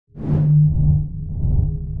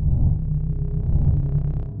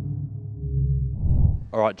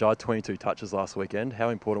All right, Jai, 22 touches last weekend. How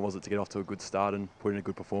important was it to get off to a good start and put in a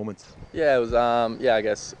good performance? Yeah, it was. I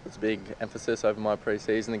guess it's a big emphasis over my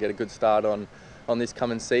pre-season to get a good start on this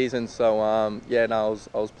coming season. So I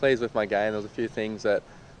was pleased with my game. There was a few things that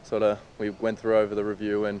sort of we went through over the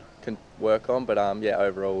review and can work on. But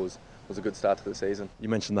overall was a good start to the season. You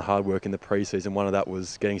mentioned the hard work in the pre-season. One of that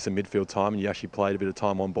was getting some midfield time, and you actually played a bit of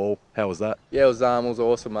time on ball. How was that? Yeah, it was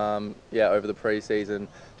awesome. Over the pre-season,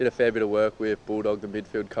 did a fair bit of work with Bulldog, the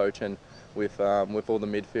midfield coach, and with all the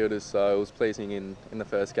midfielders. So it was pleasing in the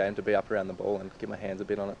first game to be up around the ball and get my hands a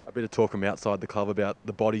bit on it. A bit of talk from outside the club about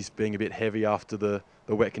the bodies being a bit heavy after the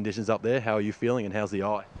wet conditions up there. How are you feeling, and how's the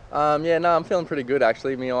eye? I'm feeling pretty good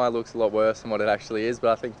actually. My eye looks a lot worse than what it actually is, but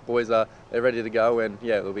I think the boys they're ready to go, and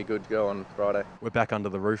yeah, it'll be good to go on Friday. We're back under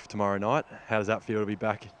the roof tomorrow night. How does that feel to be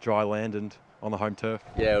back dry land and on the home turf?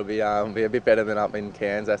 Yeah, it'll be a bit better than up in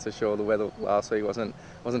Cairns, that's for sure. The weather last week wasn't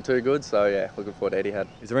too good, so yeah, looking forward to Etihad.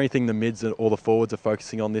 Is there anything the mids and all the forwards are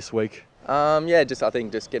focusing on this week? I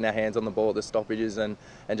think just getting our hands on the ball at the stoppages and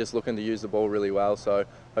just looking to use the ball really well. So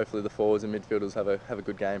hopefully the forwards and midfielders have a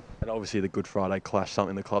good game. And obviously the Good Friday clash,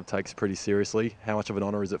 something the club takes pretty seriously. How much of an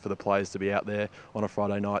honour is it for the players to be out there on a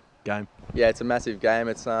Friday night game? Yeah, it's a massive game.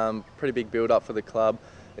 It's pretty big build up for the club.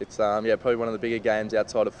 It's probably one of the bigger games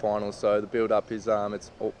outside of finals. So the build up is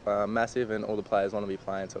massive, and all the players want to be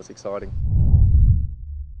playing, so it's exciting.